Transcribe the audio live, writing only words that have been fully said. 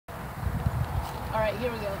All right,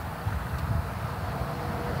 here we go.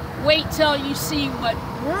 Wait till you see what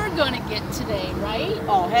we're gonna get today, right?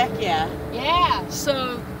 Oh, heck yeah. Yeah,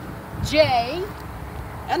 so Jay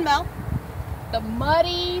and Mel, the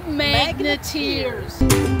Muddy Magneteers.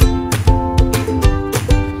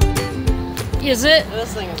 Is it?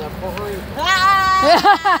 This thing is a brute.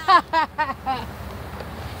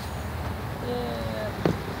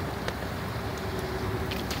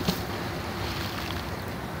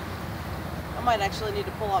 I might actually need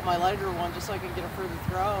to pull out my lighter one just so I can get a further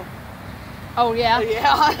throw. Oh yeah?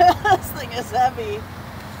 Yeah, this thing is heavy.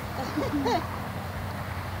 Well,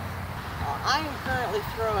 I am currently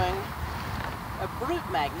throwing a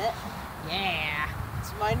brute magnet. Yeah.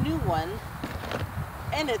 It's my new one.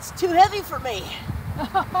 And it's too heavy for me.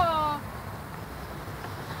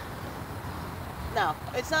 No,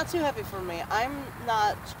 it's not too heavy for me. I'm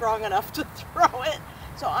not strong enough to throw it,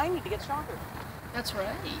 so I need to get stronger. That's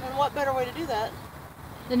right. And what better way to do that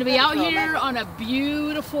than to be out here on a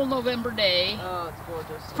beautiful November day. Oh, it's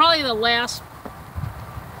gorgeous. Probably the last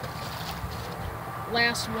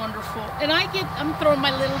wonderful. And I'm throwing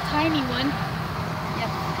my little tiny one. Yeah.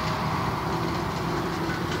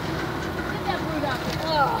 Get that brute out there.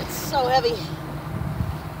 Oh, it's so heavy.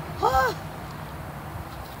 Ah.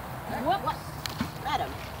 Whoops.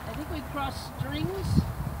 Madam. I think we crossed strings.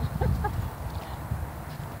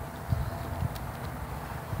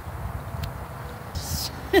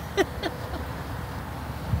 Okay,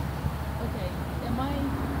 am I?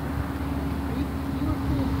 You were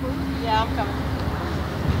pulling first? Yeah, I'm coming.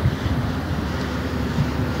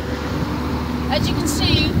 As you can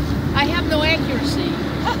see, I have no accuracy.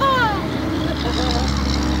 I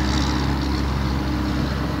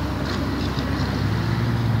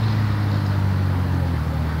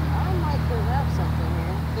might could have something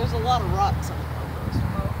here. There's a lot of rocks on those.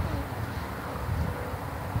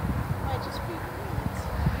 Might just be weeds.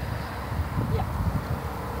 Yeah.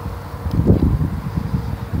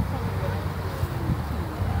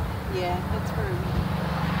 Yeah, it's very weedy.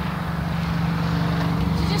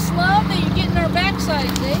 You just love that you're getting our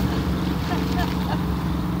backsides, eh?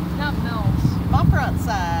 Not Mel's. My front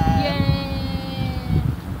side. Yay!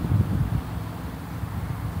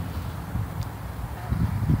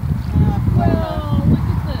 Well, look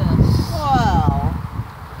at this. Wow.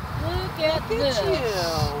 Look at this. Look at you.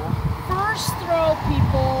 First throw,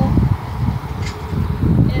 people.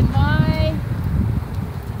 And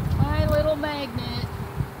my little magnet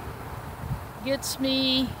gets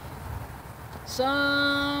me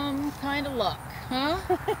some kind of luck, huh?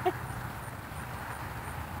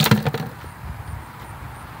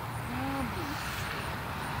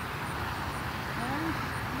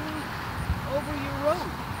 Over your road.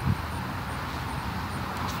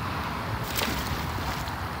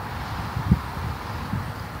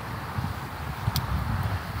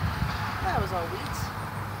 That was all weeds.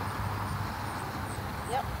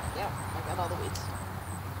 Yep, I got all the weeds.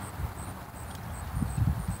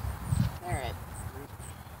 Alright.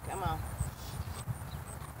 Come on.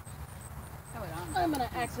 I'm gonna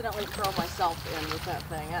accidentally throw myself in with that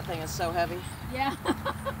thing. That thing is so heavy. Yeah.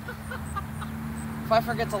 If I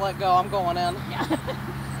forget to let go, I'm going in. Yeah.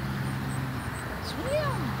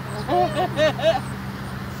 Swim.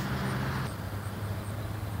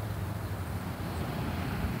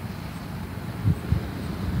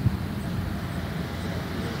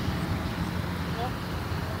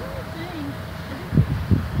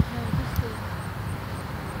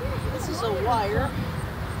 This is a wire.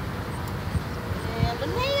 And a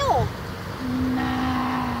nail.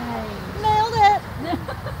 Nice. Nailed it.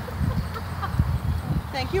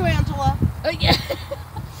 Thank you, Angela. Yeah.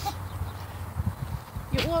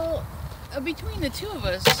 Yeah, well, between the two of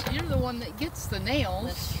us, you're the one that gets the nails.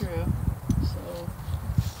 That's true. So,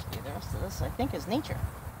 See, the rest of this, I think, is nature.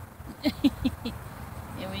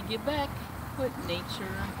 and we get back what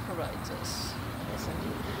nature provides us. Yes,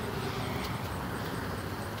 indeed.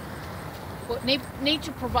 What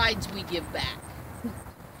nature provides, we give back.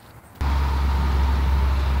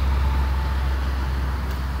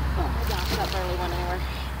 Oh my gosh, that barely went anywhere.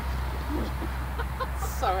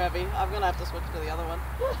 So heavy. I'm gonna have to switch to the other one.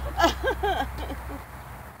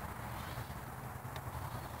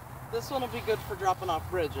 This one will be good for dropping off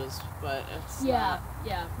bridges, but it's not.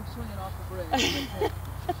 Yeah, for swinging off the bridge.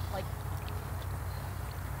 Like,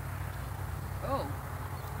 oh.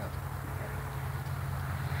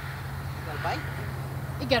 You got a bite?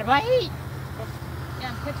 You got a bite? Yeah,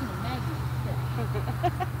 I'm catching a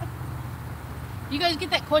magnet. You guys get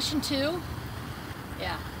that question too?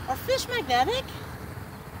 Yeah. Are fish magnetic?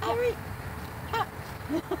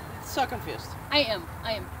 So confused. I am.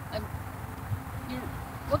 You're,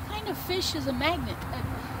 what kind of fish is a magnet?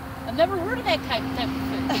 I've never heard of that type of fish.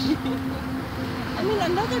 I mean, I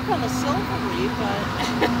know they're kind of silvery, but...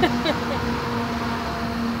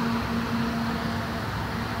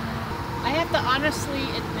 I have to honestly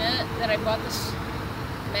admit that I bought this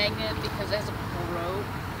magnet because it has a purple rope.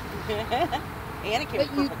 And it came with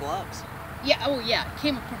purple gloves. Yeah, oh yeah, it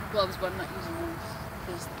came with purple gloves, but I'm not using those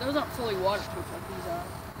because those aren't fully waterproof like these are.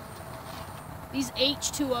 These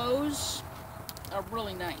H2Os are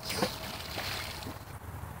really nice.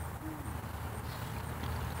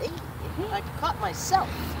 Hey, I caught myself.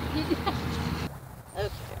 Okay,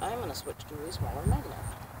 I'm going to switch to a smaller magnet.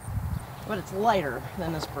 But it's lighter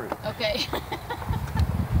than this fruit. Okay.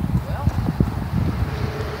 Well.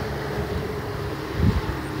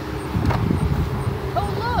 Oh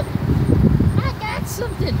look! I got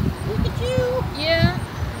something! Look at you! Yeah.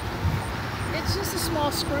 It's just a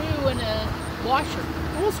small screw and a washer.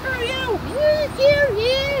 Well, screw you!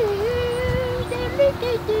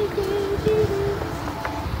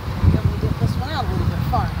 Get this one out a little bit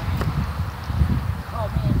farther. Oh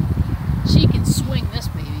man, she can swing this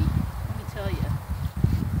baby. Let me tell you.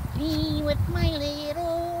 Me with my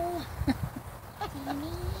little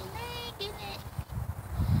teeny magnet.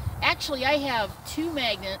 Actually, I have 2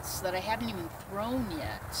 magnets that I haven't even thrown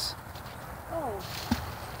yet. Oh,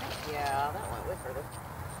 yeah, that went way further.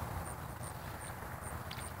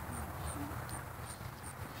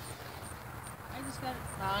 I just got it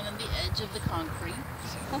on the edge of the concrete.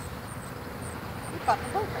 We caught the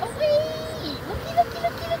boat. Oh wait! Looky, looky,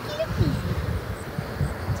 looky, looky, looky!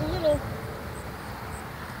 It's a little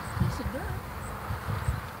piece of dirt.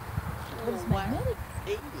 But it's magnetic.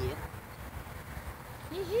 Hey.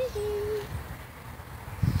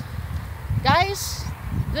 Guys,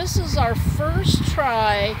 this is our first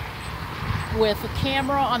try with a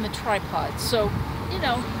camera on the tripod, so, you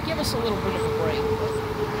know, give us a little bit of a break.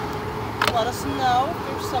 Let us know if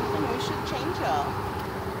there's something we should change up.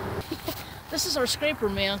 This is our scraper,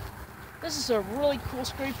 man. This is a really cool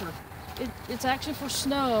scraper. It's actually for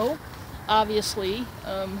snow, obviously,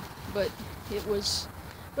 but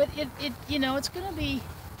it you know, it's gonna be,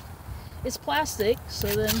 it's plastic, so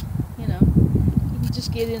then, you know, you can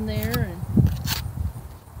just get in there and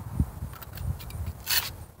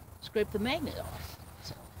scrape the magnet off.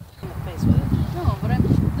 So. In the face with it. No, but I'm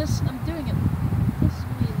doing it. This is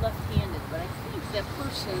really left-handed, but I think that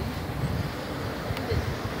person did it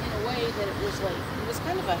in a way that it was like. It was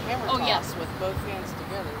kind of a hammer toss with both hands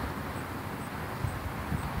together.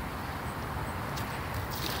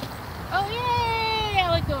 Oh yay! I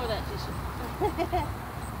let go of that tissue.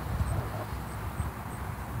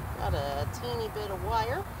 Got a teeny bit of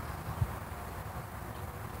wire.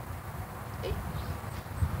 Hey.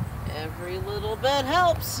 Every little bit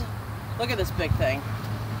helps. Look at this big thing.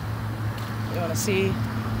 You want to see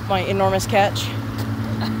my enormous catch?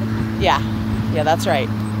 Yeah, that's right.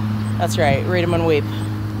 That's right. Read 'em and weep.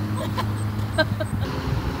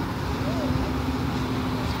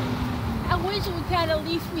 I wish you would kind of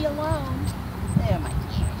leave me alone. Oh my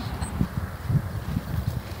gosh.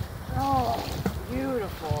 Oh,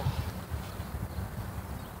 beautiful.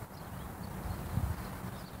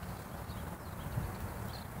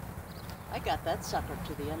 I got that sucker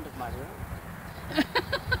to the end of my rope.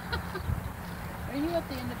 Are you at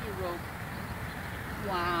the end of your rope?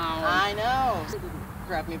 Wow. I know. It didn't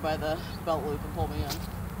grab me by the belt loop and pull me in.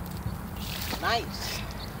 Nice.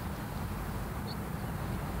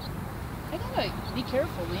 I gotta be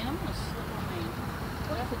careful, man. I'm gonna slip on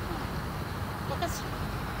my Focus.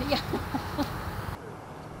 Yeah.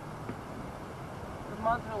 The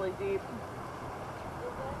mud's really deep.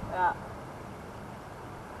 Yeah.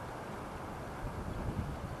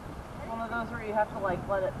 One of those where you have to like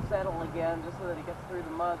let it settle again just so that it gets through the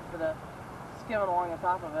mud instead of skimming along the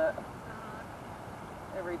top of it.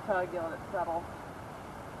 Every tug you let it settle.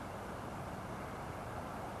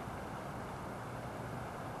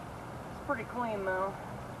 It's pretty clean though.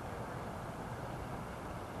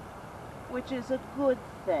 Which is a good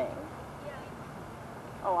thing.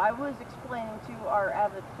 Oh, I was explaining to our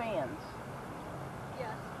avid fans.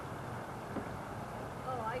 Yes.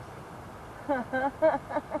 Oh, I see.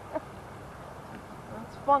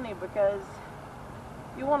 It's funny because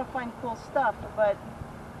you want to find cool stuff, but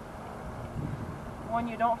when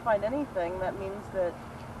you don't find anything, that means that,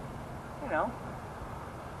 you know,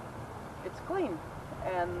 it's clean.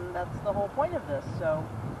 And that's the whole point of this, so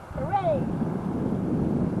hooray!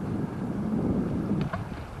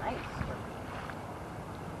 Nice.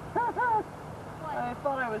 I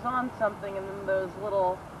thought I was on something, and then those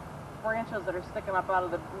little branches that are sticking up out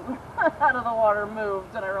of the out of the water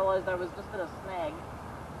moved, and I realized I was just in a snag.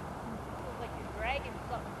 Feels like you're dragging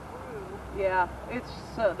something through Yeah, it's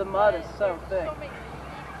so, the mud is so thick. So many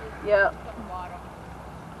leaves Yep. at the bottom.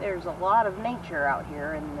 There's a lot of nature out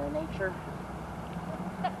here in the nature.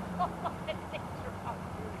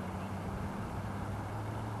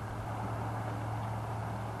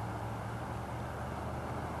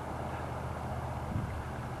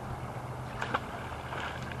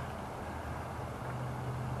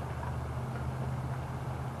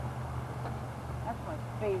 That's my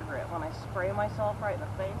favorite, when I spray myself right in the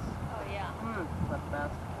face. Oh yeah. That's the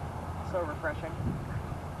best. So refreshing.